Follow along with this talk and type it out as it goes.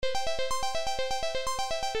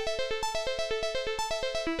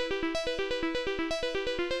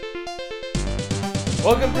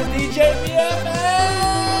Welcome to DJ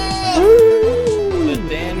BFF! The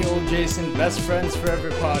Daniel Jason Best Friends Forever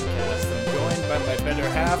podcast. I'm joined by my better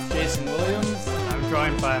half, Jason Williams. I'm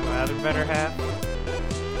joined by my other better half,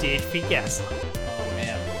 DHP Gaslam. Oh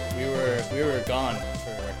man, we were gone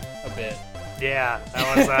for a bit. Yeah,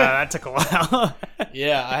 that took a while.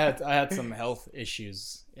 Yeah, I had some health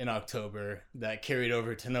issues in October that carried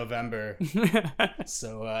over to November,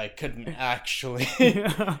 so I couldn't actually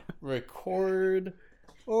record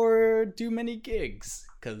or do many gigs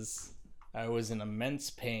because I was in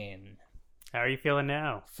immense pain. How are you feeling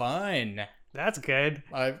now? Fine. That's good.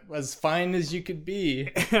 As fine as you could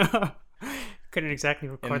be. Couldn't exactly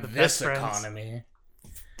record in the this best friends. economy.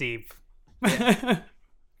 Deep. Yeah.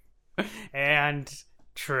 And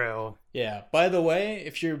true. Yeah. By the way,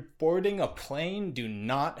 if you're boarding a plane, do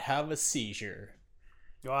not have a seizure.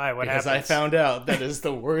 Why? What because happens? I found out that is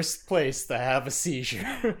the worst place to have a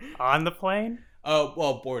seizure. On the plane? Oh,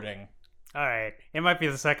 well, boarding. Alright. It might be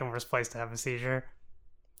the second worst place to have a seizure.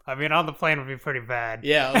 I mean, on the plane would be pretty bad.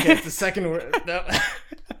 Yeah, okay, it's the second worst.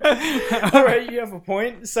 Alright, you have a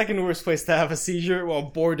point. Second worst place to have a seizure while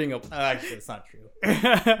boarding a... Actually, it's not true.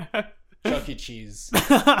 Chuck E. Cheese.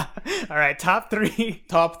 Alright, top three.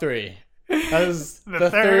 Top three. That is the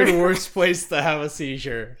third worst place to have a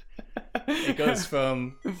seizure. It goes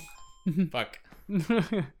from... Fuck.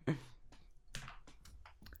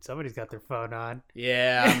 Somebody's got their phone on.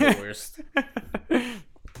 Yeah, I'm the worst.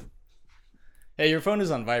 Hey, your phone is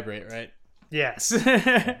on vibrate, right? Yes.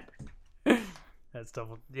 That's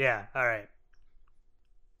double. Yeah, alright.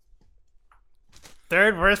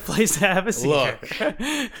 Third worst place to have a seizure.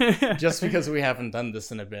 Look, just because we haven't done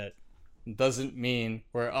this in a bit doesn't mean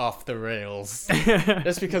we're off the rails.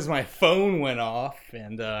 Just because my phone went off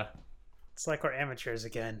and it's like we're amateurs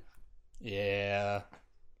again. Yeah.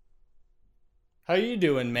 How you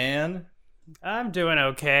doing, man? I'm doing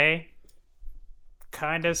okay.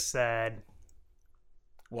 Kinda sad.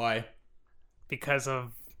 Why? Because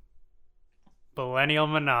of Millennial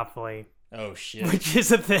Monopoly. Oh shit. Which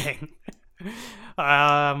is a thing.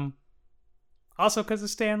 Also because of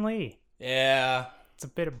Stan Lee. Yeah. It's a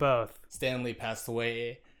bit of both. Stan Lee passed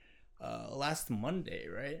away last Monday,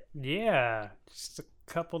 right? Yeah. Just a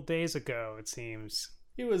couple days ago, it seems.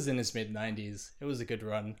 He was in his mid-90s. It was a good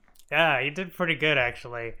run. Yeah, he did pretty good,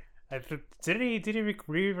 actually. Did he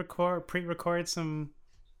pre-record some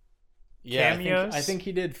cameos? I think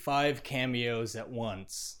he did 5 cameos at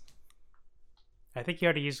once. I think he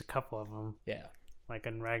already used a couple of them. Yeah. Like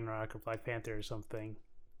in Ragnarok or Black Panther or something.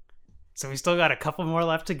 So we still got a couple more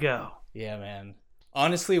left to go. Yeah, man.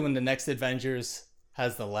 Honestly, when the next Avengers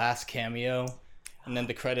has the last cameo, and then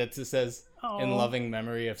the credits it says, in loving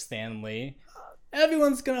memory of Stan Lee,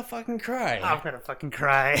 everyone's gonna fucking cry. I'm gonna fucking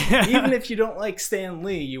cry. Even if you don't like Stan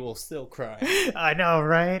Lee, you will still cry. I know,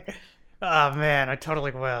 right? Oh, man, I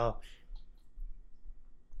totally will.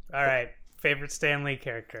 Alright, favorite Stan Lee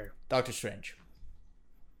character? Doctor Strange.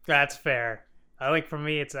 That's fair. I think for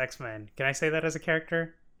me, it's X-Men. Can I say that as a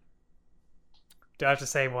character? Do I have to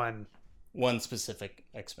say one? One specific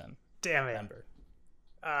X-Men Damn it. member.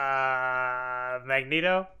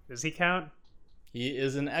 Magneto? Does he count? He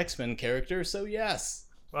is an X-Men character, so yes.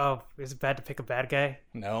 Oh, is it bad to pick a bad guy?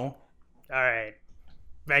 No. Alright.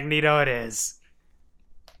 Magneto it is.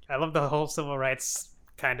 I love the whole civil rights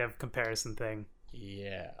kind of comparison thing.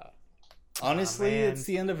 Yeah. Honestly, it's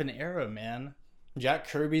the end of an era, man. Jack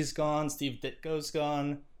Kirby's gone, Steve Ditko's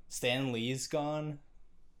gone, Stan Lee's gone.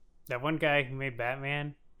 That one guy who made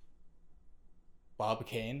Batman? Bob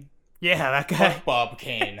Kane? Yeah, that guy. Fuck Bob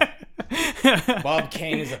Kane. Bob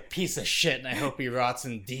Kane is a piece of shit, and I hope he rots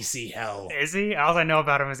in DC hell. Is he? All I know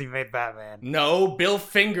about him is he made Batman. No, Bill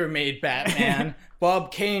Finger made Batman.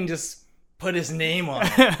 Bob Kane just put his name on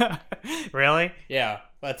it. Really? Yeah,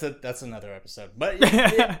 that's another episode. But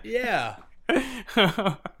yeah.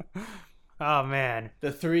 Oh man,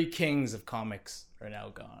 the 3 kings of comics are now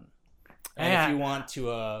gone. And if you want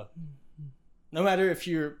to, no matter if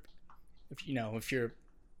you're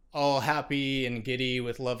all happy and giddy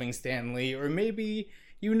with loving Stan Lee, or maybe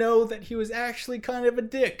you know that he was actually kind of a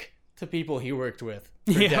dick to people he worked with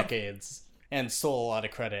for decades and stole a lot of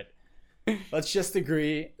credit. Let's just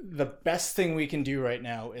agree the best thing we can do right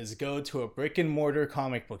now is go to a brick and mortar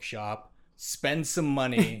comic book shop, spend some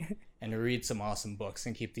money, and read some awesome books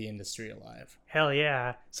and keep the industry alive. Hell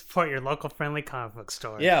yeah. Support your local friendly comic book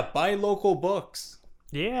store. Yeah, buy local books.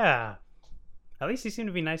 Yeah. At least you seem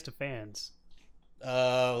to be nice to fans.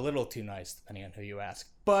 A little too nice, depending on who you ask.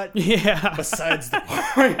 But yeah, besides the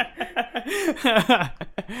point.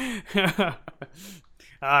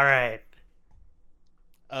 All right.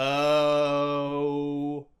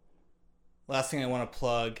 Oh, last thing I want to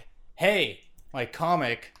plug. Hey, my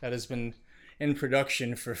comic that has been in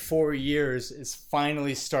production for 4 years is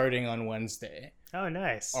finally starting on Wednesday. Oh,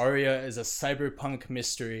 nice. Aria is a cyberpunk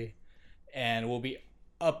mystery, and we'll be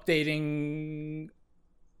updating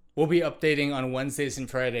on Wednesdays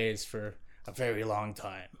and Fridays for a very long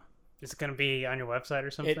time. Is it going to be on your website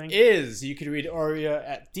or something? It is. You can read Aria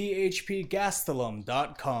at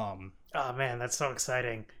dhpgastelum.com. Oh, man, that's so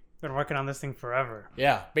exciting. Been working on this thing forever.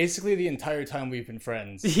 Yeah, basically the entire time we've been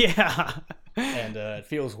friends. Yeah. And it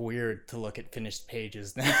feels weird to look at finished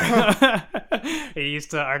pages now. Are you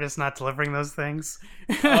used to artists not delivering those things?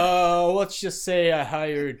 Let's just say I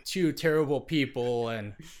hired 2 terrible people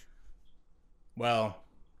and, well...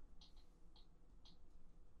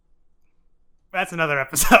 That's another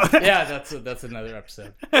episode. Yeah, that's another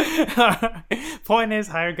episode. Point is,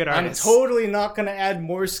 hire good artists. I'm totally not going to add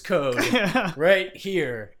Morse code right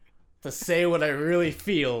here to say what I really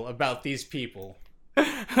feel about these people.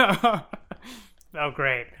 Oh,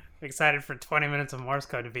 great. I'm excited for 20 minutes of Morse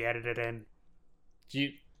code to be edited in.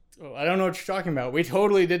 I don't know what you're talking about. We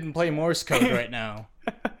totally didn't play Morse code right now.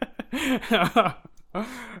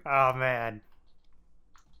 Oh, man.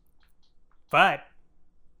 But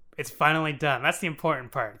it's finally done. That's the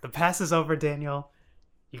important part. The past is over, Daniel.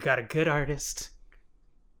 You got a good artist.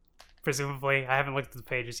 Presumably. I haven't looked at the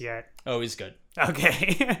pages yet. Oh, he's good.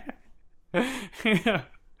 Okay. You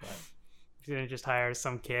didn't just hire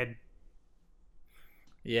some kid.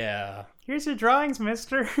 Yeah. Here's your drawings,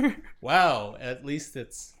 mister. Wow, at least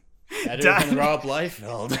it's better Done. than Rob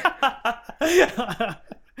Liefeld.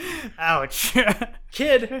 Ouch.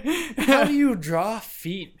 Kid, how do you draw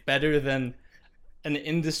feet better than an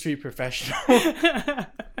industry professional? And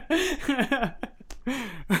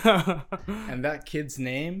that kid's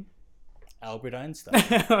name? Albert Einstein.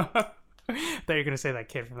 I thought you were going to say that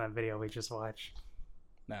kid from that video we just watched.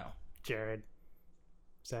 No. Jared.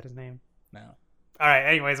 Is that his name? No. Alright,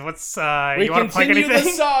 anyways, what's, We you want to plug continue anything?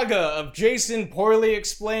 the saga of Jason Poorly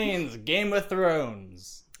Explains Game of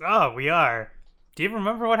Thrones. Oh, we are. Do you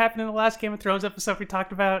remember what happened in the last Game of Thrones episode we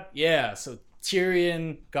talked about? Yeah, so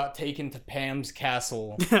Tyrion got taken to Pam's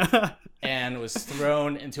castle and was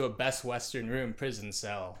thrown into a Best Western room prison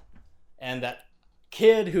cell. And that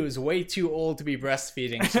kid who was way too old to be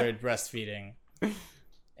breastfeeding started breastfeeding.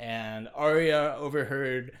 And Arya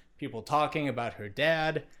overheard people talking about her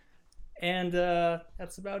dad. And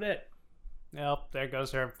that's about it. Well, there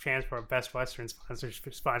goes her chance for a Best Western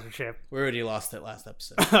sponsorship. We already lost it last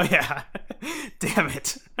episode. Oh, yeah. Damn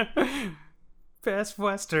it. Best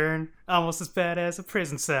Western. Almost as bad as a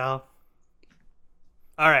prison cell.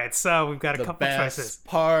 Alright, so we've got a couple choices. The best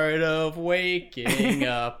part of waking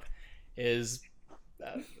up is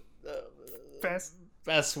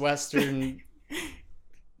Best Western...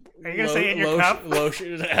 Are you going to say it in your cup?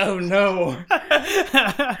 Lotion. Oh, no.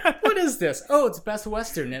 What is this? Oh, it's Best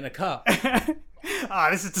Western in a cup.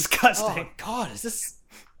 Oh, this is disgusting. Oh, God, is this...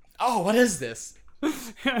 Oh, what is this?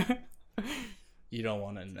 You don't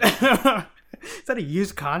want to know. Is that a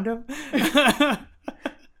used condom?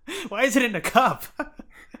 Why is it in a cup?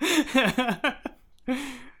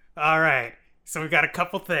 Alright, so we've got a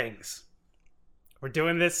couple things. We're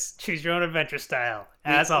doing this choose your own adventure style,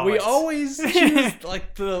 as always. We always choose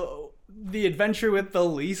like the adventure with the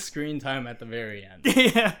least screen time at the very end.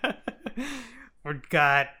 Yeah. We've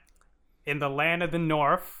got in the land of the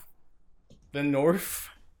North. The North?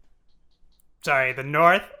 Sorry, the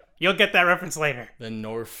North. You'll get that reference later. The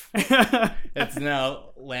North. It's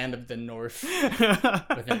now Land of the North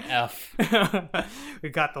with an F. We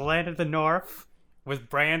got the land of the North with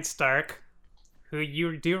Bran Stark, who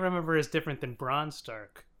you do remember is different than Bronn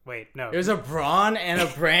Stark. Wait, no. There's a Bronn and a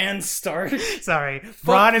Bran Stark? Sorry,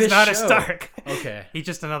 Bronn is not a Stark. Okay. He's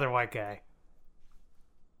just another white guy.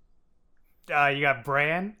 You got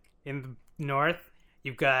Bran in the north.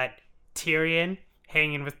 You've got Tyrion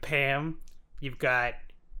hanging with Pam. You've got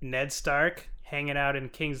Ned Stark hanging out in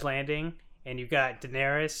King's Landing. And you've got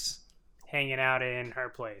Daenerys hanging out in her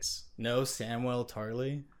place. No Samwell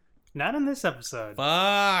Tarly? Not in this episode.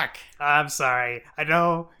 Fuck! I'm sorry. I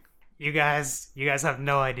know you guys have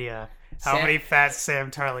no idea how many fat Sam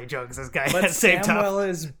Tarly jokes this guy has saved up. Samwell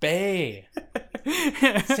is Bay.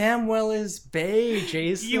 Samwell is Bay,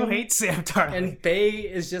 Jason. You hate Sam Tarly. And Bay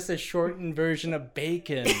is just a shortened version of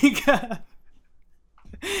bacon.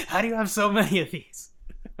 How do you have so many of these?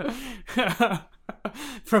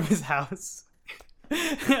 From his house.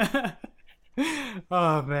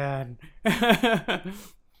 Oh, man.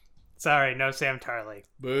 Sorry, no Sam Tarly.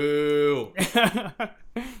 Boo.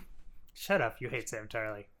 Shut up, you hate Sam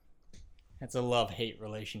Tarly. It's a love-hate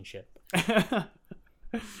relationship.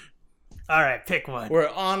 All right, pick one. We're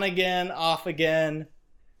on again, off again.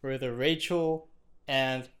 We're the Rachel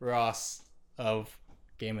and Ross of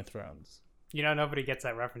Game of Thrones. You know, nobody gets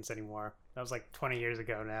that reference anymore. That was like 20 years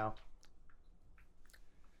ago now.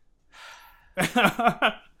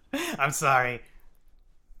 I'm sorry.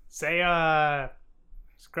 Say,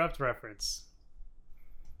 Scrubs reference.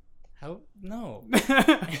 How? No.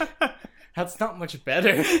 That's not much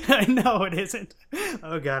better. No, it isn't.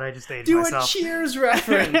 Oh god, I just aged Do myself. a Cheers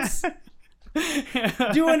reference.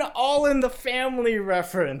 Do an All in the Family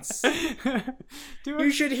reference.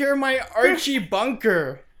 You should hear my Archie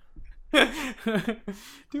Bunker.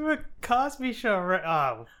 Do a Cosby Show.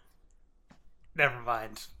 Oh, never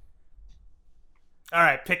mind. All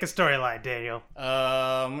right, pick a storyline, Daniel.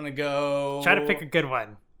 I'm gonna go. Try to pick a good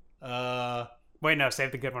one. Wait, no,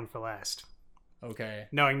 save the good one for last. Okay.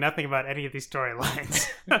 Knowing nothing about any of these storylines.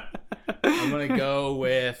 I'm gonna go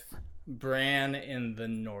with Bran in the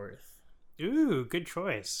North. Ooh, good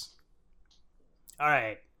choice. All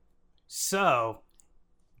right. So,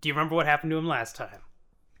 do you remember what happened to him last time?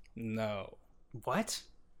 No. What?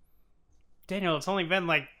 Daniel, it's only been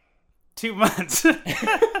like 2 months.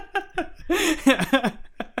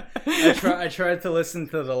 I tried to listen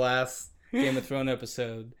to the last Game of Thrones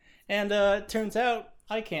episode, and it turns out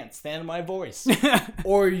I can't stand my voice.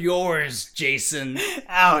 Or yours, Jason.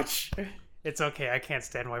 Ouch. It's okay, I can't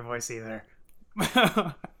stand my voice either.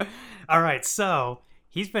 Alright, so,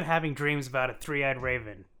 he's been having dreams about a three-eyed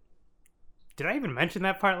raven. Did I even mention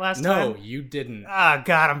that part last time? No, you didn't. Ah,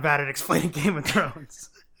 God, I'm bad at explaining Game of Thrones.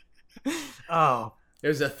 Oh.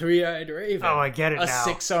 There's a three-eyed raven. Oh, I get it now. A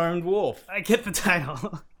six-armed wolf. I get the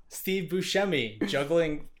title. Steve Buscemi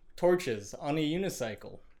juggling torches on a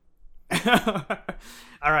unicycle.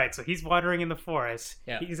 Alright, so he's wandering in the forest.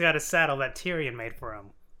 Yeah. He's got a saddle that Tyrion made for him.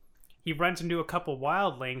 He runs into a couple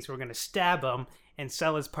wildlings who are going to stab him and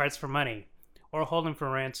sell his parts for money. Or hold him for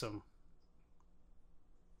ransom.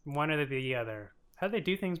 One or the other. How'd they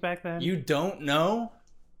do things back then? You don't know?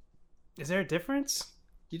 Is there a difference?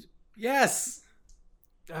 Yes!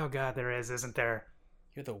 Oh god, there is, isn't there?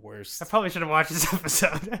 You're the worst. I probably should have watched this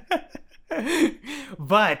episode.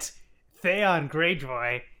 But Theon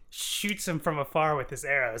Greyjoy shoots him from afar with his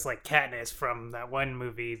arrows, like Katniss from that one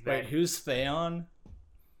movie. Wait, who's Theon?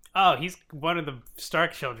 Oh, he's one of the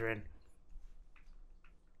Stark children.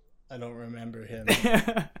 I don't remember him.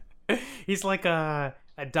 He's like a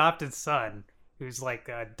adopted son who's like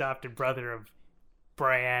a adopted brother of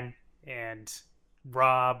Bran and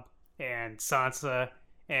Robb and Sansa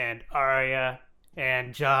and Arya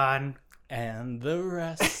and Jon and the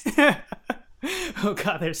rest. Oh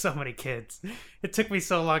god, there's so many kids. It took me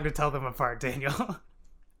so long to tell them apart, Daniel.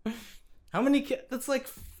 How many kids? It's like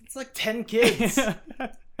 10 kids.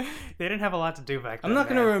 They didn't have a lot to do back then. I'm not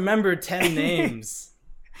going to remember 10 names.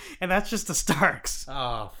 And that's just the Starks.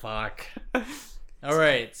 Oh, fuck.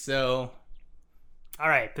 Alright, so...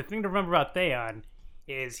 Alright, the thing to remember about Theon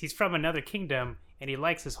is he's from another kingdom and he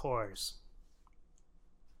likes his whores.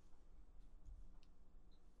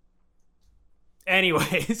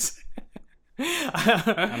 Anyways.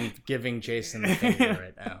 I'm giving Jason the finger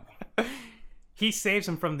right now. He saves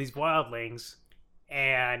him from these wildlings,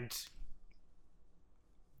 and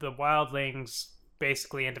the wildlings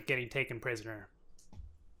basically end up getting taken prisoner.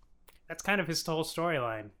 That's kind of his whole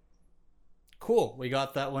storyline. Cool, we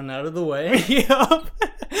got that one out of the way. Yep.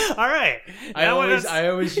 All right. I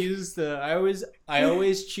always choose the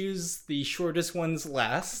shortest ones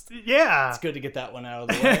last. Yeah. It's good to get that one out of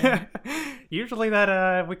the way. Usually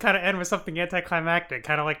that we kind of end with something anticlimactic,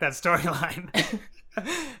 kind of like that storyline.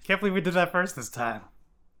 Can't believe we did that first this time.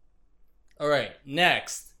 All right,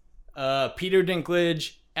 next, Peter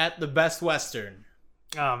Dinklage at the Best Western.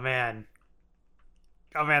 Oh man,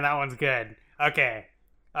 that one's good. Okay,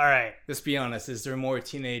 all right. Let's be honest. Is there more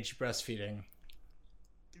teenage breastfeeding?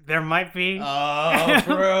 There might be. Oh,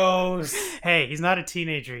 gross. Hey, he's not a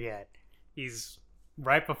teenager yet. He's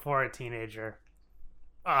right before a teenager.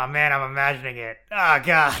 Oh man, I'm imagining it. Oh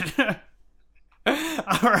god.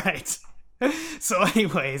 All right. So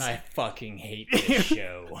anyways. I fucking hate this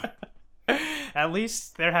show. At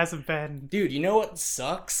least there hasn't been... Dude, you know what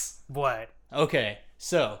sucks? What? Okay,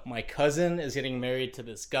 so my cousin is getting married to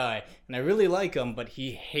this guy, and I really like him, but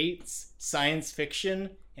he hates science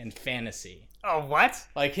fiction and fantasy. Oh, what?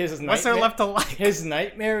 Like his nightmare... What's there left to like? His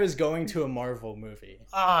nightmare is going to a Marvel movie.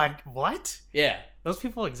 What? Yeah. Those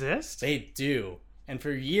people exist? They do. And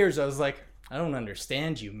for years I was like, I don't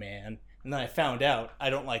understand you, man. And then I found out I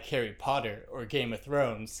don't like Harry Potter or Game of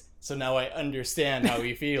Thrones, so now I understand how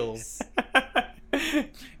he feels.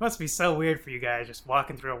 It must be so weird for you guys just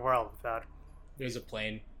walking through a world without... There's a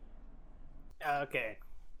plane. Okay.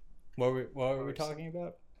 What were we talking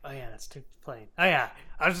about? Oh yeah, that's too plain. Oh yeah,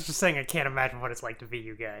 I was just saying I can't imagine what it's like to be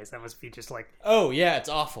you guys. That must be just like Oh yeah, it's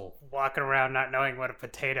awful. walking around not knowing what a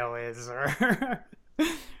potato is or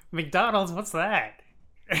McDonald's. What's that?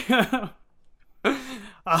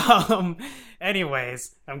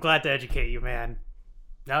 Anyways, I'm glad to educate you, man.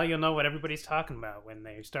 Now you'll know what everybody's talking about when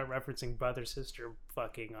they start referencing brother sister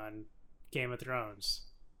fucking on Game of Thrones.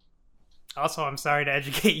 Also, I'm sorry to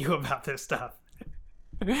educate you about this stuff.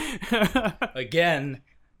 Again,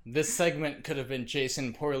 this segment could have been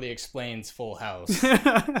Jason Poorly Explains Full House,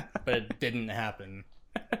 but it didn't happen.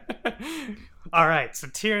 Alright, so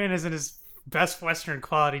Tyrion is in his best Western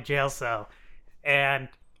quality jail cell, and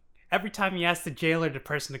every time he asks the jailer, the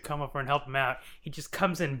person to come over and help him out, he just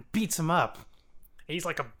comes in and beats him up. He's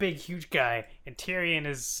like a big, huge guy, and Tyrion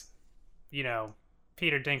is,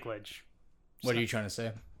 Peter Dinklage. What are you trying to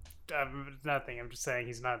say? Nothing. I'm just saying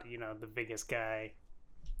he's not, the biggest guy.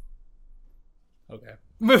 Okay.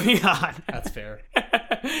 Moving on. That's fair.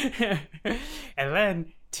 And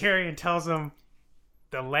then Tyrion tells him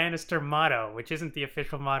the Lannister motto, which isn't the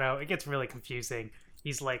official motto. It gets really confusing.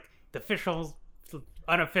 He's like, the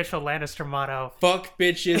unofficial Lannister motto. Fuck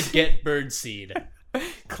bitches, get birdseed.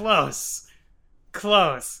 Close.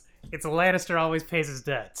 It's a Lannister always pays his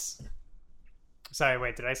debts. Sorry,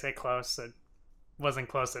 wait, did I say close? It wasn't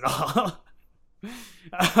close at all.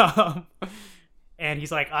 And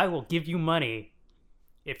he's like, I will give you money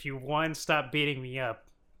if you, 1, stop beating me up,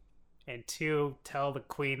 and 2, tell the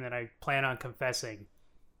queen that I plan on confessing.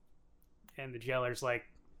 And the jailer's like,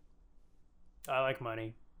 I like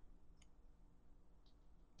money.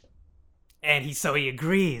 And he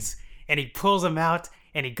agrees, and he pulls him out,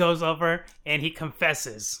 and he goes over, and he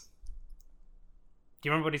confesses. Do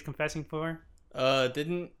you remember what he's confessing for?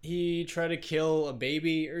 Didn't he try to kill a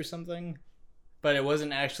baby or something? But it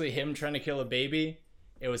wasn't actually him trying to kill a baby.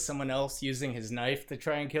 It was someone else using his knife to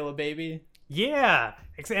try and kill a baby. Yeah,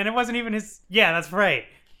 and it wasn't even his... Yeah, that's right.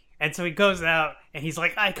 And so he goes out, and he's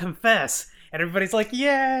like, I confess. And everybody's like,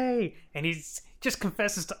 yay! And he just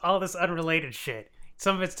confesses to all this unrelated shit.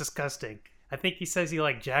 Some of it's disgusting. I think he says he,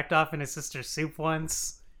 jacked off in his sister's soup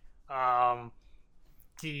once.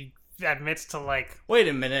 He admits to, Wait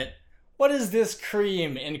a minute. What is this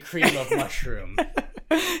cream of mushroom?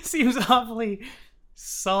 Seems awfully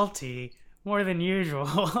salty, more than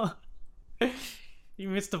usual. He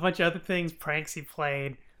missed a bunch of other things, pranks he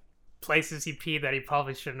played, places he peed that he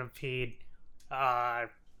probably shouldn't have peed. About...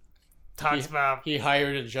 He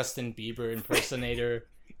hired a Justin Bieber impersonator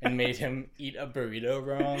and made him eat a burrito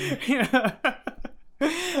wrong.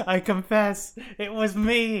 I confess, it was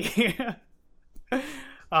me.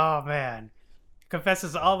 Oh, man.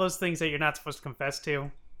 Confesses all those things that you're not supposed to confess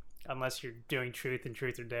to, unless you're doing truth and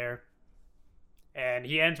truth or dare. And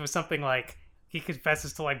he ends with something like, he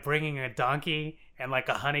confesses to bringing a donkey and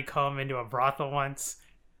a honeycomb into a brothel once.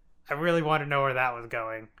 I really want to know where that was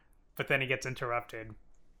going, but then he gets interrupted.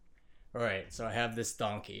 Alright, so I have this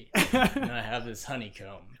donkey, and I have this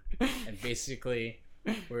honeycomb, and basically,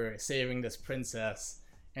 we're saving this princess,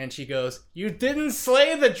 and she goes, "You didn't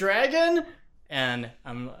slay the dragon?" And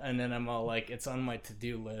then I'm all like, it's on my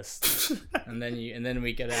to-do list. and then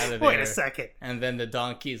we get out of there. Wait a second. And then the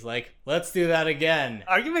donkey's like, let's do that again.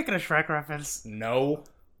 Are you making a Shrek reference? No.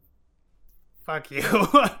 Fuck you.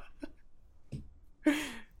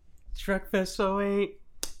 Shrek Fest 08.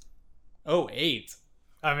 08.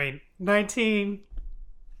 I mean, 19.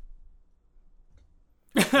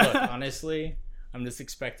 Look, honestly, I'm just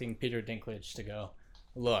expecting Peter Dinklage to go,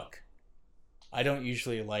 look, I don't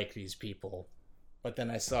usually like these people. But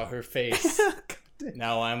then I saw her face.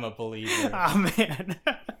 Now I'm a believer. Oh, man.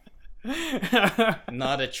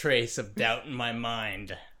 Not a trace of doubt in my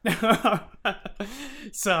mind.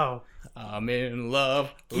 So. I'm in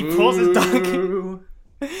love. He pulls his donkey.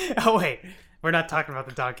 Oh, wait. We're not talking about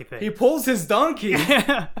the donkey thing. He pulls his donkey.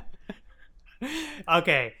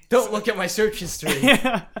 Okay. Don't look at my search history.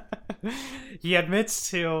 He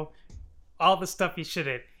admits to all the stuff he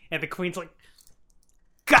shouldn't. And the queen's like,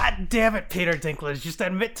 God damn it, Peter Dinklage. Just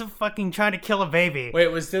admit to fucking trying to kill a baby. Wait,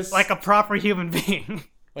 was this... like a proper human being.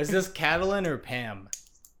 Was this Catelyn or Pam?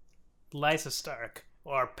 Lysa Stark.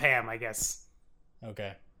 Or Pam, I guess.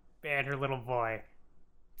 Okay. And her little boy.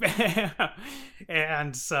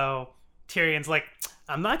 And so Tyrion's like,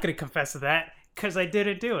 I'm not going to confess to that because I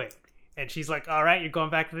didn't do it. And she's like, all right, you're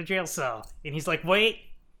going back to the jail cell. And he's like, wait,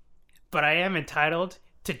 but I am entitled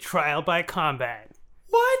to trial by combat.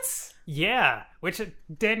 What? Yeah, which,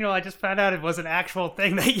 Daniel, I just found out it was an actual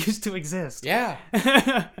thing that used to exist. Yeah.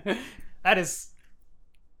 That is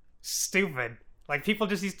stupid. People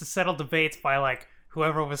just used to settle debates by,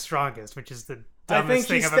 whoever was strongest, which is the dumbest I think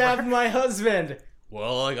thing he I've stabbed ever... my husband.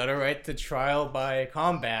 Well, I got a right to trial by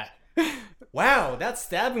combat. Wow, that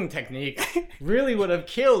stabbing technique really would have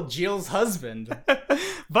killed Jill's husband.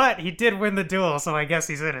 But he did win the duel, so I guess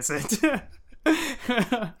he's innocent.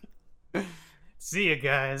 See ya,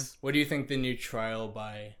 guys. What do you think the new trial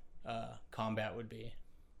by combat would be?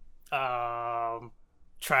 Trial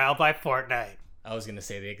by Fortnite. I was gonna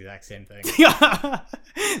say the exact same thing.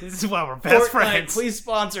 This is why we're best Fortnite, friends. please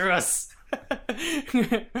sponsor us.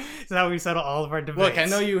 That's how we settle all of our debates. Look, I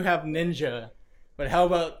know you have ninja, but how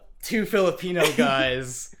about 2 Filipino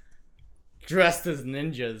guys dressed as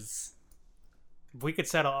ninjas? We could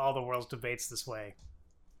settle all the world's debates this way.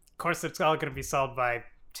 Of course, it's all going to be solved by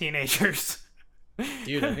teenagers.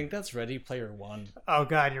 Dude, I think that's Ready Player One. Oh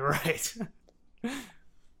god, you're right.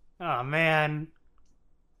 Oh man.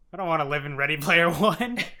 I don't want to live in Ready Player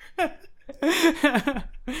One. That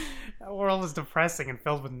world is depressing and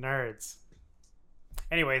filled with nerds.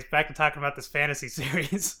 Anyways, back to talking about this fantasy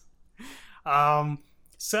series.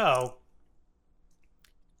 So,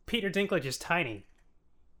 Peter Dinklage is tiny.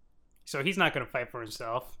 So he's not going to fight for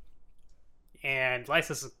himself. And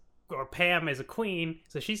Pam is a queen,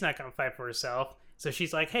 so she's not going to fight for herself. So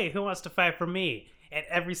she's like, hey, who wants to fight for me? And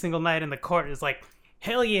every single knight in the court is like,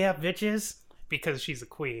 hell yeah, bitches. Because she's a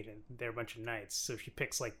queen and they're a bunch of knights. So she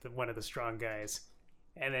picks like one of the strong guys.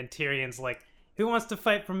 And then Tyrion's like, who wants to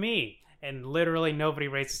fight for me? And literally nobody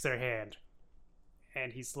raises their hand.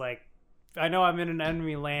 And he's like, I know I'm in an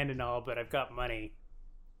enemy land and all, but I've got money.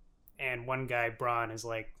 And one guy, Bronn, is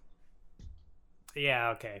like,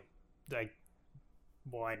 yeah, okay. Like,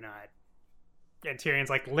 why not? And Tyrion's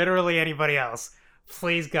like, literally anybody else.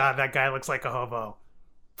 Please, God, that guy looks like a hobo.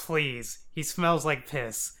 Please. He smells like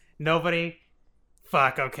piss. Nobody?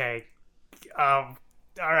 Fuck, okay.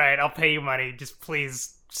 Alright, I'll pay you money. Just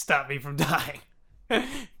please stop me from dying.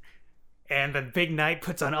 And the big knight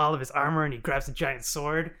puts on all of his armor and he grabs a giant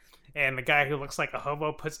sword. And the guy who looks like a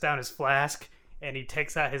hobo puts down his flask and he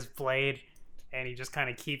takes out his blade and he just kind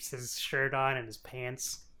of keeps his shirt on and his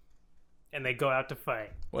pants. And they go out to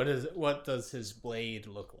fight. What does his blade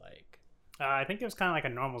look like? I think it was kind of like a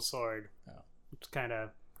normal sword. Oh. It's kind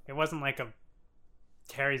of... It wasn't like a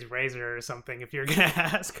Terry's razor or something, if you're gonna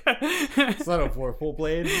ask. It's not a Vorpal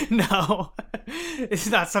blade? No. It's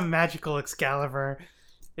not some magical Excalibur.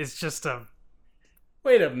 It's just a...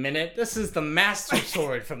 Wait a minute, this is the Master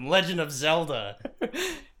Sword from Legend of Zelda.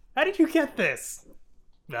 How did you get this?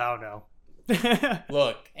 No.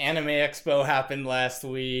 Look, Anime Expo happened last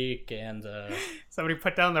week, and somebody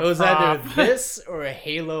put down the it was prop. either this or a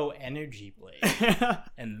Halo Energy Blade,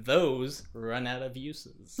 and those run out of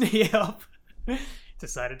uses. Yep.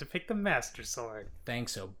 Decided to pick the Master Sword.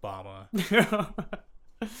 Thanks, Obama.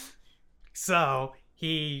 So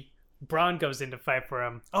Bronn goes in to fight for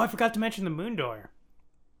him. Oh, I forgot to mention the Moon Door.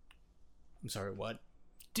 I'm sorry, what?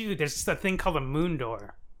 Dude, there's a thing called a Moon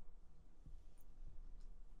Door.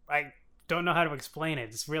 I don't know how to explain it.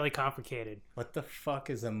 It's really complicated. What the fuck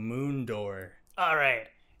is a moon door? All right.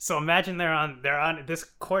 So imagine they're on this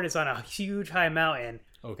court is on a huge high mountain.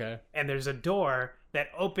 Okay. And there's a door that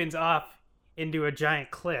opens off into a giant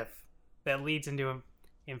cliff that leads into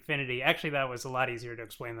infinity. Actually, that was a lot easier to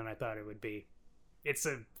explain than I thought it would be. It's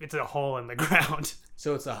a hole in the ground.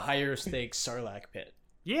 So it's a higher stakes Sarlacc pit.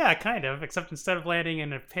 Yeah, kind of. Except instead of landing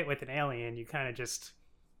in a pit with an alien, you kind of just...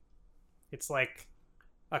 It's like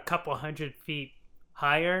a couple 100 feet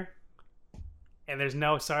higher, and there's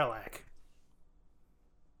no Sarlacc.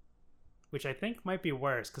 Which I think might be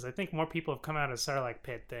worse, because I think more people have come out of Sarlacc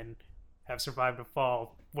pit than have survived a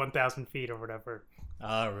fall 1,000 feet or whatever.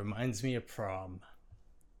 Reminds me of prom.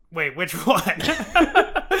 Wait, which one?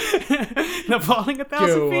 The falling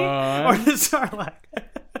 1,000 feet? Or the Sarlacc?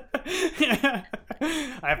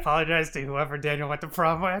 I apologize to whoever Daniel went to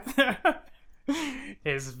prom with.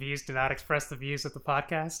 His views do not express the views of the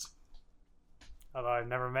podcast. Although I've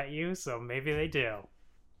never met you, so maybe they do.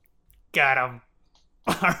 Got him.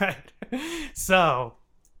 Alright. So,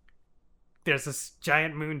 there's this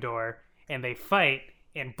giant moon door, and they fight,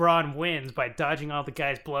 and Bronn wins by dodging all the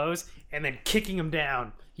guy's blows, and then kicking him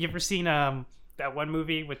down. You ever seen that one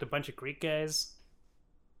movie with a bunch of Greek guys?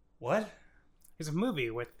 What? There's a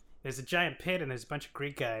movie with... There's a giant pit, and there's a bunch of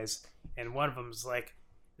Greek guys, and one of them's like,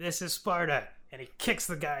 this is Sparta, and he kicks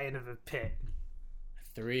the guy into the pit.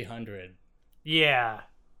 300. Yeah,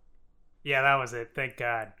 that was it. Thank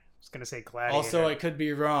God. I was gonna say Gladiator. Also, I could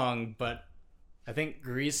be wrong, but I think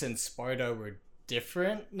Greece and Sparta were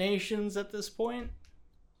different nations at this point.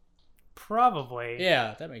 Probably.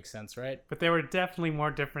 Yeah, that makes sense, right? But they were definitely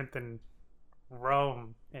more different than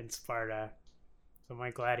Rome and Sparta. So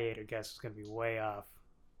my Gladiator guess was gonna be way off.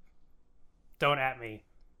 Don't at me.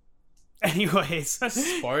 Anyways.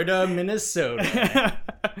 Sparta, Minnesota.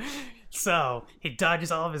 So, he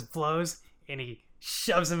dodges all of his blows, and he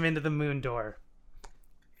shoves him into the moon door.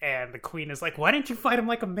 And the queen is like, why didn't you fight him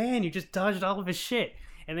like a man? You just dodged all of his shit.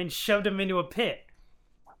 And then shoved him into a pit.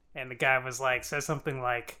 And the guy was like, says something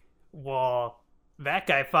like, well, that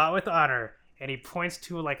guy fought with honor. And he points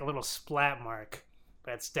to like a little splat mark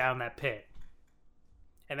that's down that pit.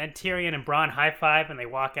 And then Tyrion and Bronn high five and they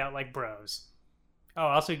walk out like bros. Oh,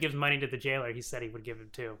 also he gives money to the jailer. He said he would give him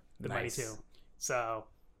too. Money too. So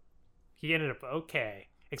he ended up okay.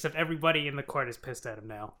 Except everybody in the court is pissed at him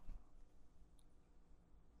now.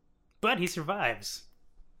 But he survives.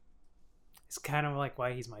 It's kind of like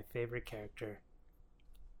why he's my favorite character.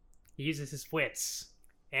 He uses his wits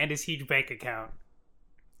and his huge bank account.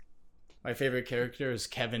 My favorite character is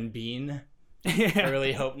Kevin Bean. I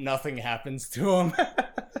really hope nothing happens to him.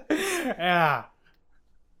 Yeah.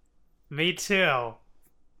 Me too.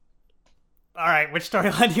 Alright, which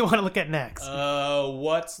storyline do you want to look at next?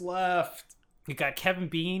 What's left? We got Kevin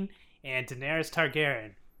Bean and Daenerys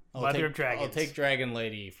Targaryen. Mother of Dragons. I'll take Dragon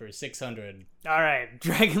Lady for 600. Alright,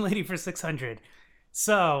 Dragon Lady for 600.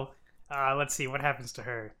 So, let's see, what happens to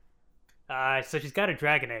her? So she's got her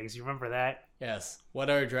dragon eggs, you remember that? Yes.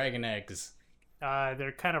 What are dragon eggs?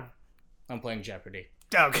 They're kind of... I'm playing Jeopardy.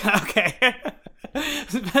 Oh, okay. I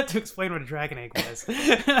was about to explain what a dragon egg was.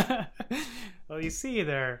 Well, you see,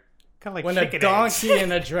 they're kind of like when chicken a donkey eggs.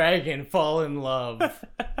 and a dragon fall in love.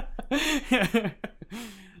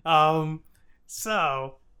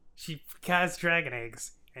 So she has dragon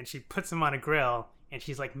eggs and she puts them on a grill and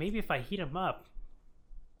she's like, maybe if I heat them up,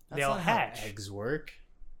 they'll not hatch. How eggs work.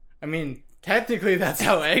 I mean, technically that's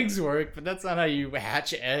how eggs work, but that's not how you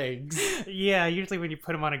hatch eggs. Yeah, usually when you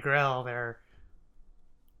put them on a grill, they're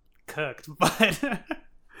cooked. But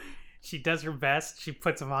she does her best. She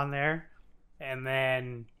puts them on there, and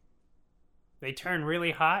then they turn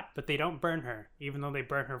really hot, but they don't burn her, even though they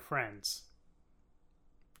burn her friends.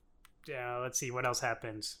 Let's see, what else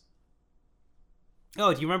happens?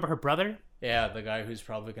 Oh, do you remember her brother? Yeah, the guy who's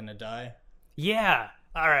probably gonna die. Yeah.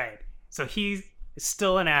 All right. So he's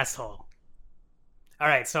still an asshole. All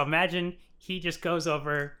right. So imagine he just goes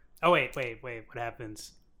over. Oh, wait. What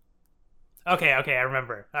happens? Okay. I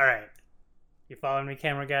remember. All right. You following me,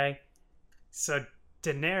 camera guy? So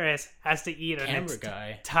Daenerys has to eat an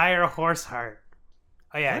entire horse heart.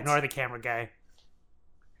 Oh, yeah. What? Ignore the camera guy.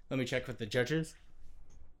 Let me check with the judges.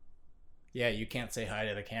 Yeah, you can't say hi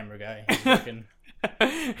to the camera guy. He's working.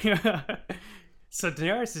 So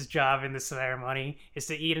Daenerys' job in this ceremony is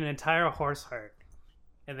to eat an entire horse heart.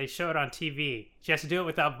 And they show it on TV. She has to do it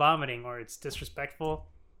without vomiting or it's disrespectful.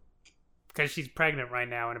 Because she's pregnant right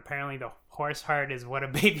now and apparently the horse heart is what a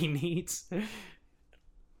baby needs.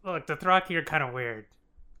 Look, the Thraki are kind of weird.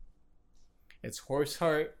 It's horse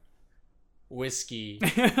heart, whiskey,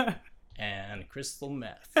 and crystal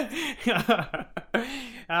meth.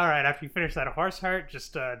 Alright, after you finish that horse heart,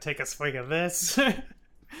 just take a swig of this.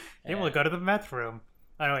 Then we'll go to the meth room.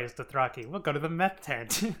 Oh no, wait, it's the Thraki. We'll go to the meth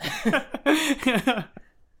tent.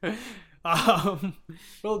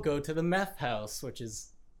 We'll go to the meth house, which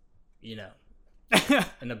is,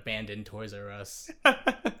 an abandoned Toys R Us.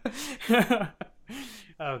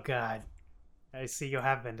 Oh god. I see you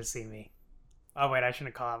have been to see me. Oh wait, I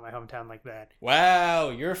shouldn't call out my hometown like that.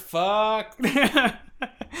 Wow, you're fucked.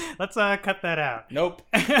 Let's cut that out. Nope.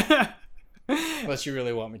 Unless you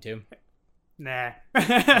really want me to. Nah.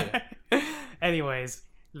 Yeah. Anyways,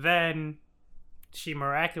 then she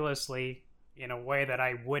miraculously, in a way that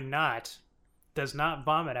I would not, does not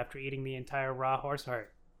vomit after eating the entire raw horse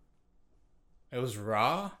heart. It was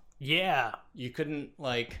raw? Yeah. You couldn't,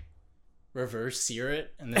 reverse sear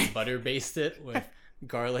it and then butter baste it with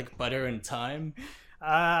garlic, butter, and thyme?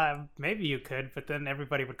 Maybe you could, but then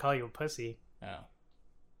everybody would call you a pussy. Oh.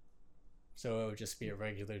 So it would just be a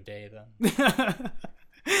regular day then.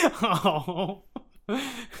 Oh.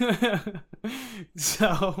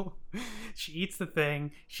 So she eats the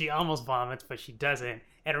thing, she almost vomits, but she doesn't,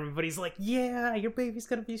 and everybody's like, yeah, your baby's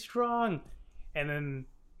gonna be strong. And then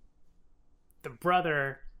the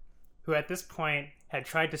brother, who at this point had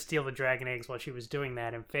tried to steal the dragon eggs while she was doing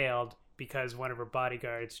that and failed because one of her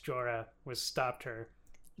bodyguards, Jorah, stopped her.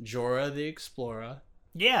 Jorah the Explorer.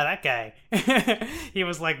 Yeah, that guy. He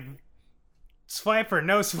was like, swipe or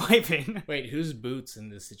no swiping. Wait, who's Boots in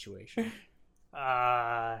this situation?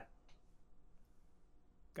 I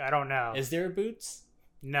don't know. Is there Boots?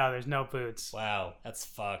 No, there's no Boots. Wow, that's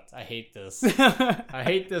fucked. I hate this. I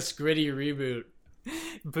hate this gritty reboot.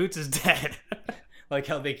 Boots is dead. Like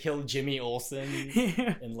how they killed Jimmy Olsen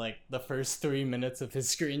in the first 3 minutes of his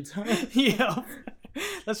screen time. Yeah.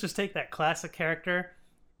 Let's just take that classic character,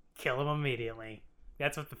 kill him immediately.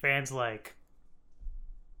 That's what the fans like.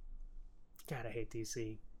 God, I hate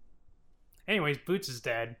DC. Anyways, Boots is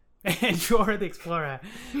dead. And Dora the Explorer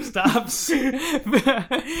stops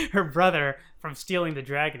her brother from stealing the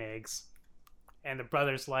dragon eggs. And the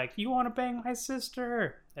brother's like, you want to bang my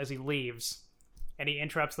sister? As he leaves. And he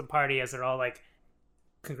interrupts the party as they're all like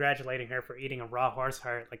congratulating her for eating a raw horse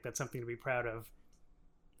heart. Like that's something to be proud of.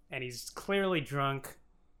 And he's clearly drunk.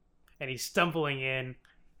 And he's stumbling in.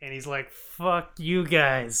 And he's like, fuck you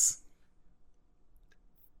guys.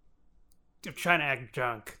 I'm trying to act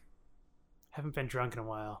drunk. Haven't been drunk in a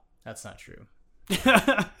while. That's not true.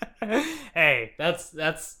 Hey. That's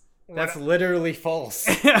literally false.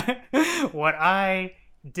 What I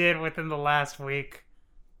did within the last week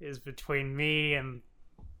is between me and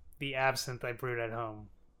the absinthe I brewed at home.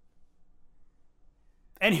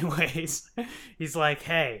 Anyways, he's like,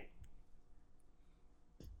 hey,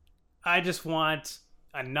 I just want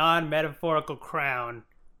a non-metaphorical crown.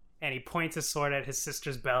 And he points his sword at his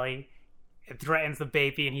sister's belly and threatens the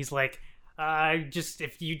baby. And he's like,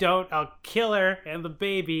 if you don't, I'll kill her and the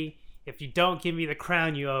baby if you don't give me the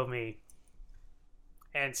crown you owe me.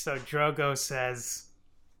 And so Drogo says,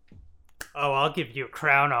 oh, I'll give you a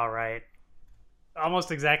crown, all right.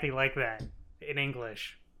 Almost exactly like that in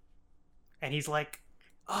English. And he's like,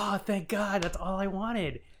 oh, thank God, that's all I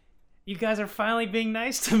wanted. You guys are finally being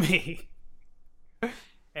nice to me.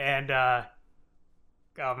 And, oh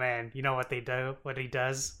man, you know what they do? What he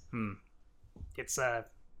does? It's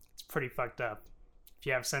pretty fucked up. If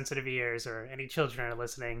you have sensitive ears or any children are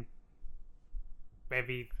listening,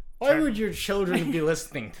 maybe... Why would your children be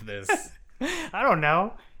listening to this? I don't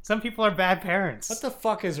know. Some people are bad parents. What the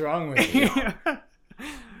fuck is wrong with you?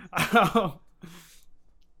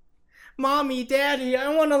 Mommy, Daddy,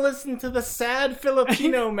 I want to listen to the sad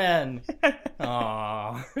Filipino men.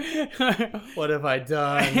 Aww. What have I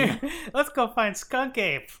done? Let's go find Skunk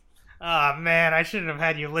Ape. Aw, man, I shouldn't have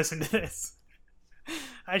had you listen to this.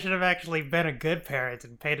 I should have actually been a good parent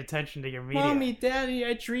and paid attention to your media. Mommy, Daddy,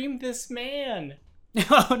 I dreamed this man.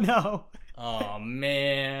 Oh, no. Oh,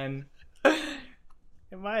 man.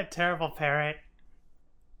 Am I a terrible parent?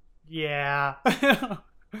 Yeah.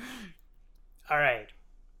 Alright.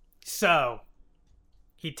 So,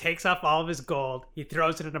 he takes off all of his gold. He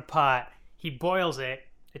throws it in a pot. He boils it.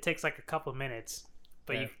 It takes like a couple minutes.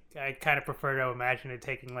 But I kind of prefer to imagine it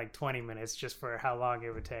taking like 20 minutes just for how long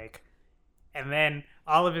it would take. And then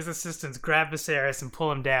all of his assistants grab Viserys and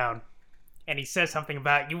pull him down. And he says something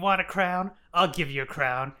about, you want a crown? I'll give you a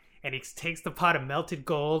crown. And he takes the pot of melted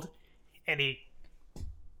gold and he...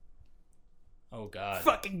 Oh, God.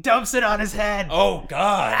 Fucking dumps it on his head. Oh,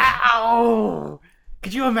 God. Ow!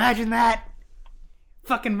 Could you imagine that?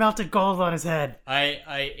 Fucking melted gold on his head. I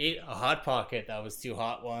ate a Hot Pocket that was too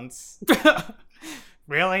hot once.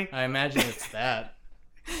 Really? I imagine it's that.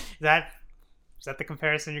 Is that the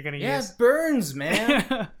comparison you're going to use? Yeah, it burns,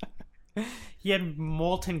 man. He had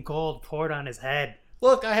molten gold poured on his head.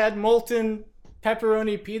 Look, I had molten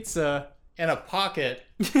pepperoni pizza in a pocket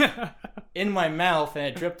in my mouth, and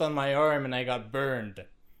it dripped on my arm, and I got burned.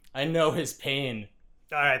 I know his pain.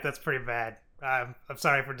 Alright, that's pretty bad. I'm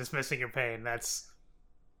sorry for dismissing your pain. That's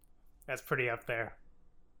pretty up there.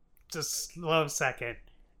 Just slow second.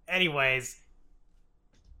 Anyways,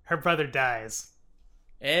 her brother dies.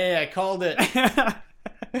 Hey, I called it.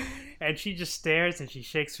 And she just stares and she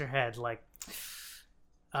shakes her head like,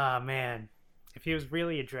 ah, man, if he was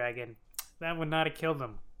really a dragon, that would not have killed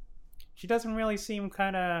him. She doesn't really seem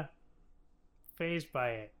kind of fazed by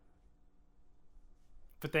it.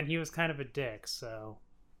 But then he was kind of a dick, so...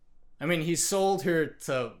 I mean, he sold her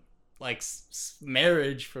to, like,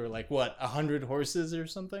 marriage for, like, what, 100 horses or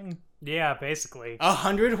something? Yeah, basically.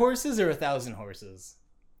 100 horses or 1,000 horses?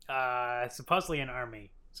 Supposedly an army.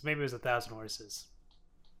 So maybe it was 1,000 horses.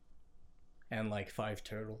 And, like, 5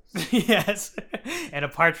 turtles. Yes. And a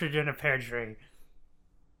partridge in a pear tree.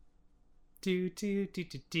 Do, do, do,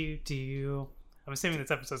 do, do, do. I'm assuming this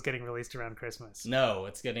episode's getting released around Christmas. No,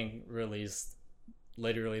 it's getting released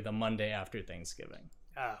literally the Monday after Thanksgiving.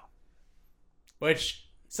 Oh. Which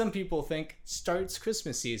some people think starts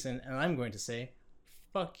Christmas season, and I'm going to say,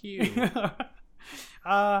 fuck you.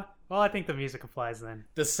 Well, I think the music applies then.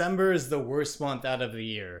 December is the worst month out of the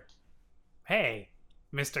year. Hey,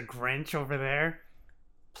 Mr. Grinch over there.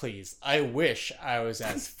 Please, I wish I was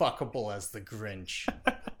as fuckable as the Grinch.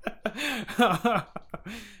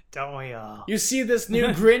 Don't we all? You see this new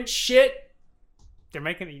Grinch shit? They're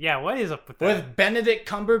making... Yeah, what is up with that? With Benedict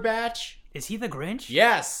Cumberbatch? Is he the Grinch?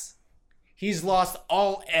 Yes. He's lost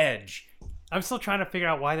all edge. I'm still trying to figure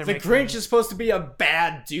out why they're The making Grinch is supposed to be a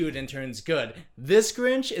bad dude and turns good. This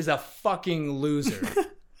Grinch is a fucking loser.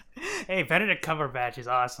 Hey, Benedict Cumberbatch is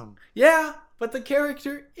awesome. Yeah, but the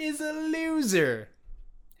character is a loser.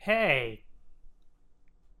 Hey.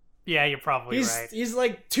 Yeah, you're probably right. He's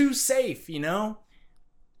like too safe, you know?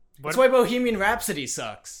 What? That's why Bohemian Rhapsody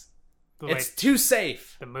sucks. Wait, It's too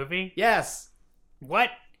safe. the movie? Yes. What?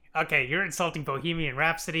 Okay, you're insulting Bohemian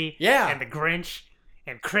Rhapsody. Yeah. And the Grinch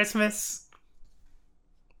and Christmas.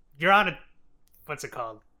 You're on a, what's it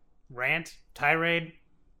called? Rant? Tirade?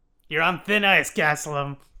 You're on thin ice,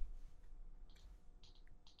 Gaslam.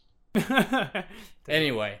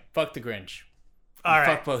 Anyway, fuck the Grinch. All right.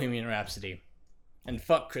 Fuck Bohemian Rhapsody. And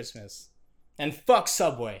fuck Christmas. And fuck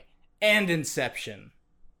Subway. And Inception.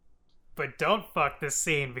 But don't fuck this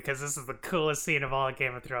scene, because this is the coolest scene of all of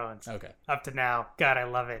Game of Thrones. Okay. Up to now. God, I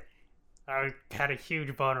love it. I had a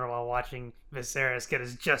huge boner while watching Viserys get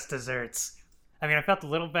his just desserts. I mean, I felt a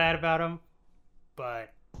little bad about him,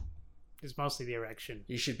 but it's mostly the erection.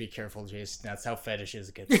 You should be careful, Jason. That's how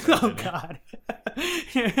fetishes get started. Oh, God.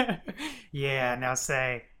 Yeah, now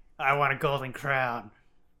say, I want a golden crown.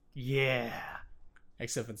 Yeah.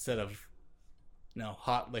 Except instead of,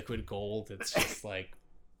 hot liquid gold, it's just like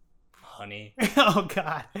honey. Oh,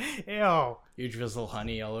 God. Ew. You drizzle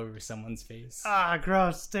honey all over someone's face. Ah,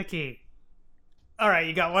 gross, sticky. All right,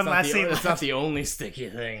 you got one last scene. It's not the only sticky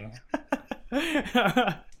thing.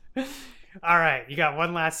 All right, you got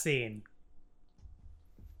one last scene.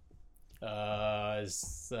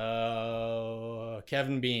 So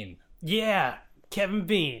Kevin Bean. Yeah, Kevin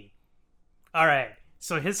Bean. All right,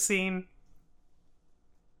 so his scene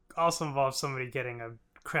also involves somebody getting a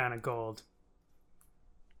crown of gold.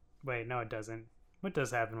 Wait, no, it doesn't. What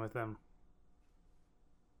does happen with him?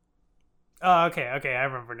 Oh, okay, I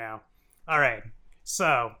remember now. All right,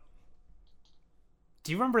 so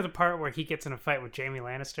do you remember the part where he gets in a fight with Jaime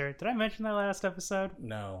Lannister? Did I mention that last episode?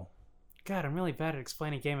 No. God, I'm really bad at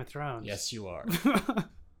explaining Game of Thrones. Yes, you are.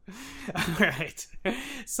 Alright.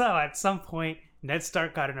 So, at some point, Ned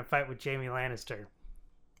Stark got in a fight with Jaime Lannister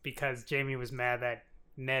because Jaime was mad that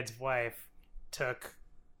Ned's wife took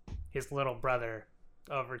his little brother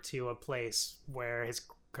over to a place where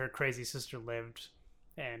her crazy sister lived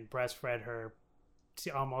and breastfed her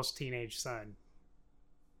almost teenage son.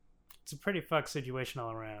 It's a pretty fucked situation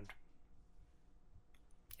all around.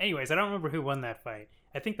 Anyways, I don't remember who won that fight.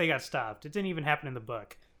 I think they got stopped. It didn't even happen in the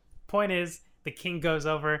book. Point is, the king goes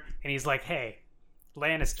over and he's like, hey,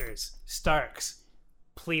 Lannisters, Starks,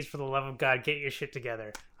 please, for the love of God, get your shit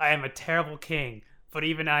together. I am a terrible king, but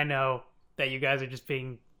even I know that you guys are just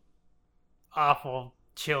being awful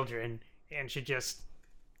children and should just,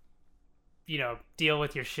 deal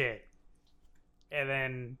with your shit. And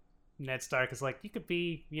then Ned Stark is like, you could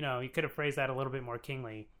have phrased that a little bit more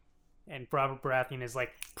kingly. And Robert Baratheon is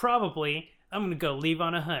like, probably, I'm gonna go leave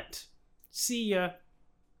on a hunt. See ya.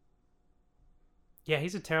 Yeah,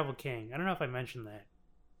 he's a terrible king. I don't know if I mentioned that.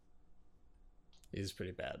 He's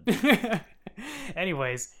pretty bad.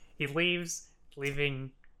 Anyways, he leaves,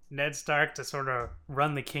 leaving Ned Stark to sort of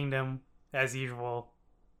run the kingdom as usual.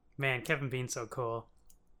 Man, Kevin Bean's so cool.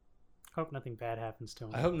 Hope nothing bad happens to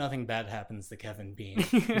him. I hope nothing bad happens to Kevin Bean.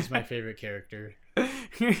 He's my favorite character.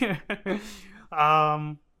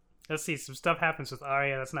 Let's see, some stuff happens with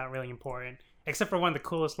Arya that's not really important. Except for one of the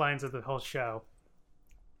coolest lines of the whole show.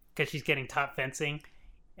 Because she's getting top fencing,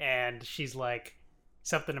 and she's like,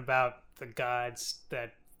 something about the gods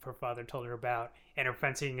that her father told her about, and her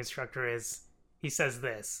fencing instructor he says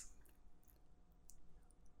this: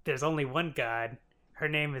 there's only one god, her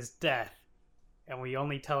name is Death, and we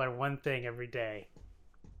only tell her one thing every day.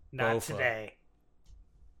 Not Bofa. today.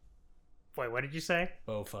 Wait, what did you say?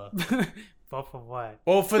 Bofa. Bofa what?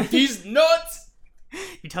 Bofa these nuts!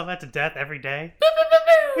 You tell that to Death every day?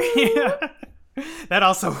 Yeah. That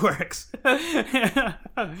also works.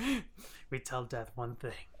 We tell Death one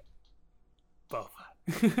thing.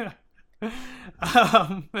 Bofa.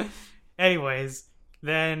 Anyways,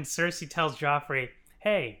 then Cersei tells Joffrey,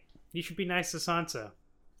 hey, you should be nice to Sansa.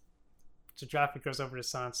 So Joffrey goes over to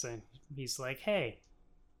Sansa and he's like, hey,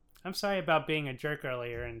 I'm sorry about being a jerk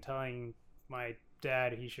earlier and telling my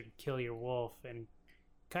dad he should kill your wolf and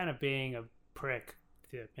kind of being a prick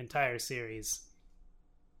the entire series.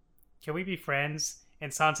 Can we be friends?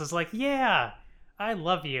 And Sansa's like, yeah, I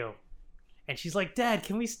love you. And she's like, Dad,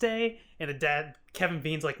 can we stay? And the dad, Kevin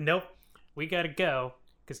Bean's like, nope, we gotta go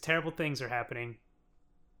because terrible things are happening.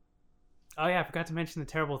 Oh yeah, I forgot to mention the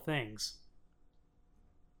terrible things.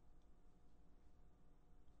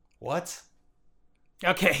 What?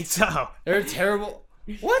 Okay, so They're terrible.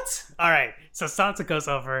 What? Alright, so Sansa goes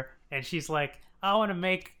over and she's like, I want to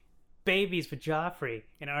make babies with Joffrey.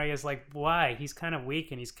 And Arya's like, why? He's kind of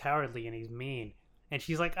weak and he's cowardly and he's mean. And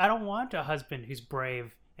she's like, I don't want a husband who's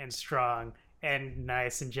brave and strong and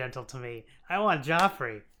nice and gentle to me. I want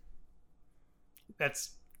Joffrey.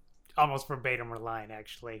 That's almost verbatim her line,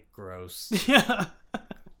 actually. Gross. Yeah.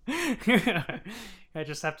 I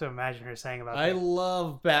just have to imagine her saying about I that.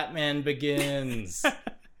 love Batman Begins.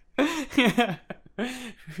 I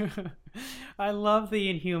love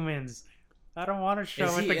the Inhumans. I don't want to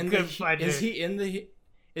show with a good budget. Is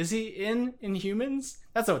he in Inhumans?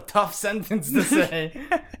 That's a tough sentence to say.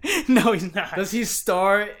 No, he's not. Does he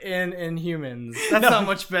star in Inhumans? That's not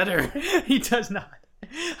much better. He does not.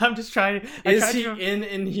 I'm just trying to... Is he in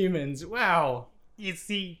Inhumans? Wow. You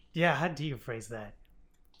see... Yeah, how do you phrase that?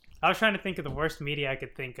 I was trying to think of the worst media I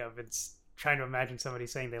could think of. It's trying to imagine somebody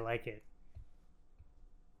saying they like it.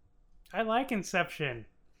 I like Inception.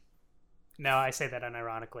 No, I say that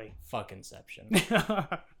unironically. Fuck Inception.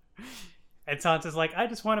 And Sansa's like, I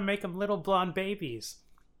just want to make them little blonde babies.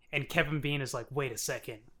 And Kevin Bean is like, wait a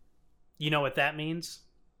second. You know what that means?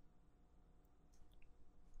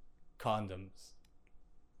 Condoms.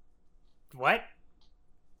 What?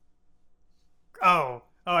 Oh,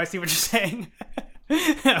 I see what you're saying.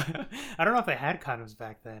 I don't know if they had condoms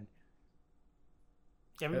back then.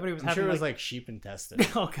 Everybody was I'm having sure it was like sheep intestine.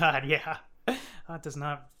 Oh god, yeah. That does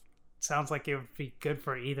not... Sounds like it would be good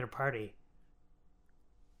for either party.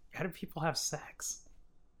 How do people have sex?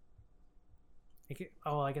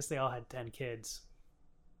 I guess they all had 10 kids.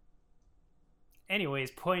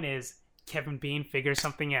 Anyways, point is, Kevin Bean figures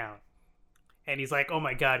something out. And he's like, oh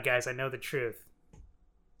my god, guys, I know the truth.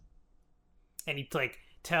 And he, like,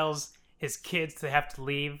 tells his kids they have to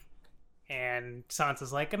leave. And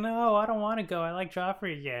Sansa's like, no, I don't want to go. I like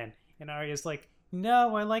Joffrey again. And Arya's like,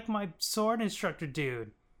 no, I like my sword instructor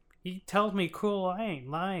dude. He tells me cool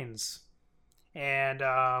lines. And,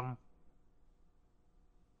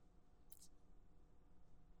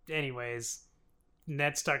 anyways,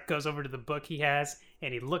 Ned Stark goes over to the book he has,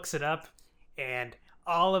 and he looks it up, and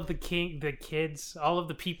all of the kids, all of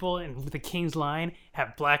the people in the king's line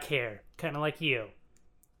have black hair, kind of like you.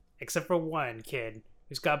 Except for one kid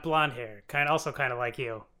who's got blonde hair, kind of like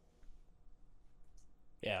you.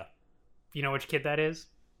 Yeah. You know which kid that is?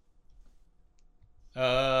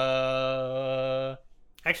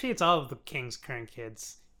 Actually, it's all of the king's current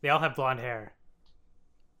kids. They all have blonde hair.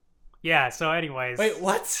 Yeah, so anyways. Wait,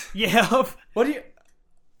 what? Yeah. What do you...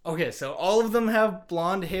 Okay, so all of them have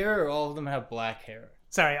blonde hair or all of them have black hair?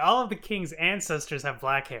 Sorry, all of the king's ancestors have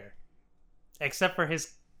black hair. Except for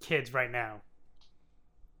his kids right now.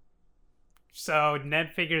 So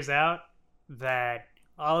Ned figures out that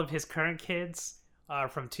all of his current kids are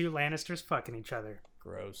from two Lannisters fucking each other.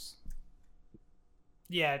 Gross.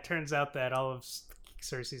 Yeah, it turns out that all of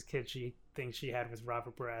Cersei's kids she thinks she had with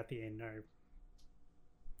Robert Baratheon are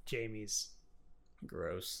Jaime's.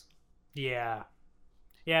 Gross. Yeah.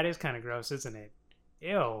 Yeah, it is kind of gross, isn't it?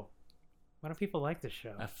 Ew. Why do people like this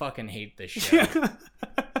show? I fucking hate this show.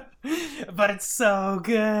 But it's so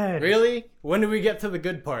good. Really? When do we get to the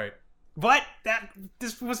good part? What?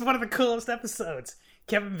 This was one of the coolest episodes.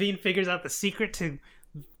 Kevin Bean figures out the secret to,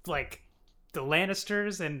 like, the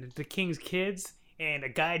Lannisters and the king's kids, and a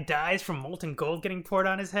guy dies from molten gold getting poured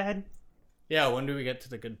on his head. Yeah, when do we get to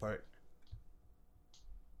the good part?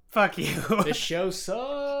 Fuck you. This show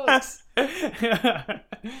sucks.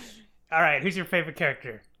 Alright, who's your favorite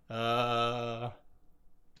character?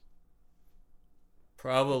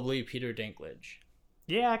 Probably Peter Dinklage.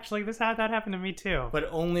 Yeah, actually, that happened to me too. But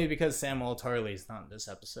only because Samuel Tarly's not in this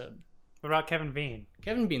episode. What about Kevin Bean?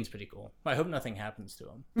 Kevin Bean's pretty cool. I hope nothing happens to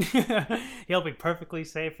him. He'll be perfectly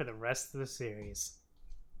safe for the rest of the series.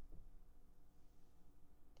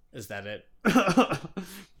 Is that it?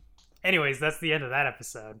 Anyways, that's the end of that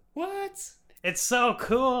episode. What? It's so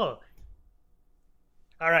cool.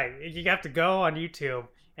 Alright, you have to go on YouTube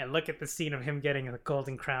and look at the scene of him getting a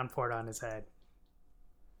golden crown poured on his head.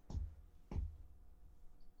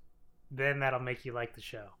 Then that'll make you like the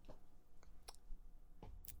show.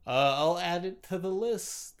 I'll add it to the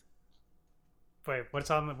list. Wait, what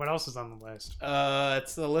else is on the list?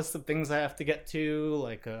 It's the list of things I have to get to,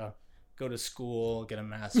 like go to school, get a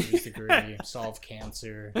master's degree, solve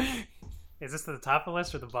cancer. Is this the top of the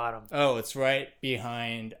list or the bottom? Oh, it's right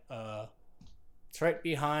behind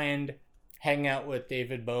hang out with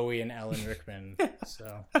David Bowie and Alan Rickman.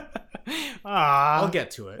 So I'll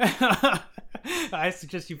get to it. I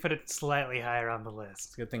suggest you put it slightly higher on the list.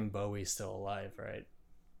 It's a good thing Bowie's still alive, right?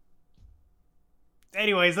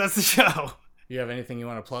 Anyways, that's the show. You have anything you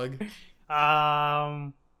want to plug?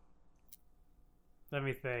 Let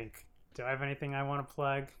me think. Do I have anything I want to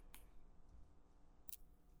plug?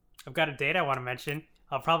 I've got a date I want to mention.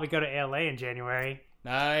 I'll probably go to ALA in January.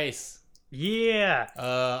 Nice. Yeah.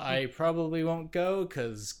 I probably won't go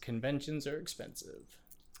because conventions are expensive.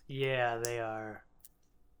 Yeah, they are.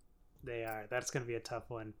 They are. That's going to be a tough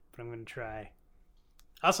one, but I'm going to try.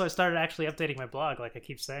 Also, I started actually updating my blog like I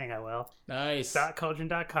keep saying I will. Nice.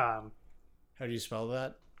 .cauldron.com. How do you spell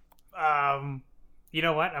that? You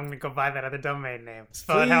know what? I'm going to go buy that other domain name.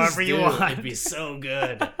 Spell it however you want. It'd be so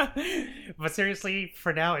good. But seriously,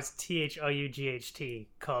 for now, it's THOUGHT,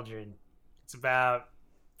 Cauldron. It's about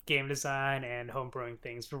game design and homebrewing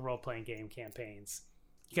things for role-playing game campaigns.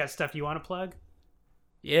 You got stuff you want to plug?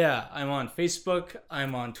 Yeah, I'm on Facebook,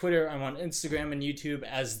 I'm on Twitter, I'm on Instagram and YouTube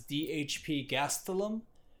as DHP Gastelum.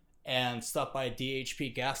 And stop by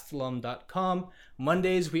dhpgastelum.com.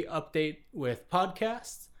 Mondays we update with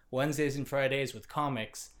podcasts, Wednesdays and Fridays with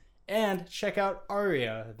comics. And check out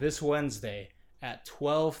Aria this Wednesday at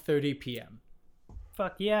 12:30 p.m.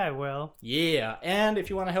 Fuck yeah, I will. Yeah, and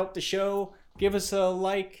if you want to help the show, give us a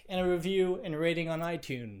like and a review and a rating on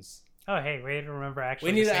iTunes. Oh, hey, we need to remember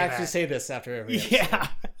actually. We need to say actually that. say this after every episode. Yeah.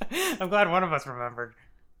 I'm glad one of us remembered.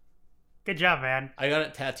 Good job, man. I got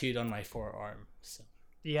it tattooed on my forearm. So.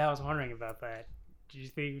 Yeah, I was wondering about that. Did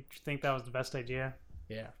you think that was the best idea?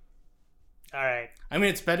 Yeah. All right. I mean,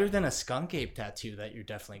 it's better than a skunk ape tattoo that you're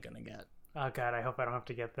definitely going to get. Oh, God, I hope I don't have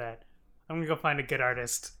to get that. I'm going to go find a good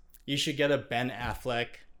artist. You should get a Ben Affleck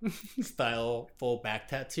style full back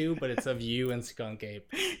tattoo, but it's of you and skunk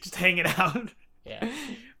ape. Just hang it out. Yeah.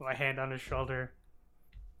 My hand on his shoulder.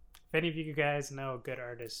 If any of you guys know a good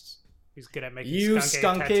artist who's good at making You,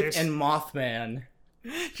 skunk skunk ape, tattoos, and Mothman.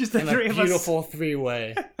 just the And three a of us. beautiful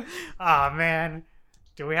three-way. Aw, man.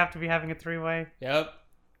 Do we have to be having a three-way? Yep.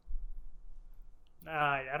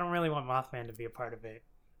 I don't really want Mothman to be a part of it.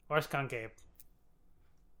 Or Skunk Ape.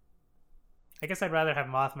 I guess I'd rather have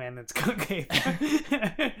Mothman than Skunk Ape.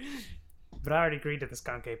 But I already agreed to the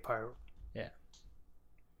Skunk Ape part. Yeah.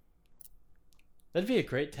 That'd be a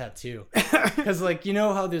great tattoo. Because, like, you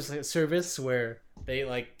know how there's like a service where they,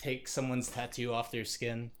 like, take someone's tattoo off their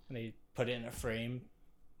skin and they put it in a frame?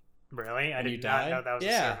 Really? I And you did not die? know that was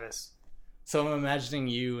Yeah. a service. So I'm imagining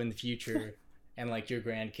you in the future and, like, your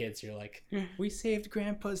grandkids. You're like, we saved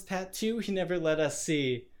Grandpa's tattoo he never let us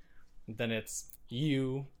see. And then it's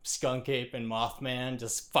you, Skunk Ape, and Mothman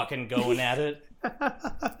just fucking going at it.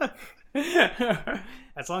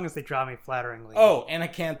 As long as they draw me flatteringly. Oh, and a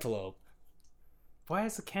cantaloupe. Why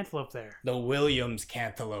is the cantaloupe there? The Williams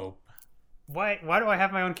cantaloupe. Why do I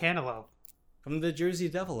have my own cantaloupe? From the Jersey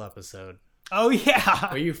Devil episode. Oh, yeah!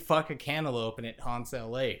 Where you fuck a cantaloupe and it haunts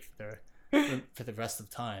LA for the rest of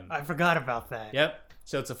time. I forgot about that. Yep.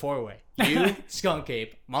 So it's a four-way. You, Skunk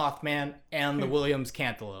Ape, Mothman, and the Williams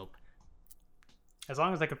cantaloupe. As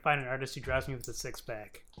long as I could find an artist who draws me with a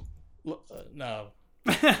six-pack. No.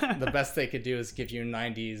 The best they could do is give you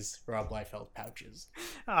 90s Rob Liefeld pouches.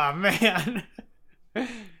 Oh, man.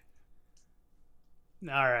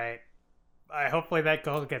 Alright. Hopefully that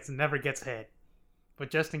goal never gets hit. But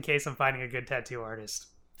just in case, I'm finding a good tattoo artist.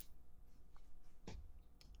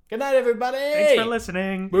 Good night, everybody! Thanks for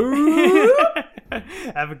listening. Boo!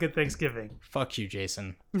 Have a good Thanksgiving. Fuck you,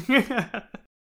 Jason.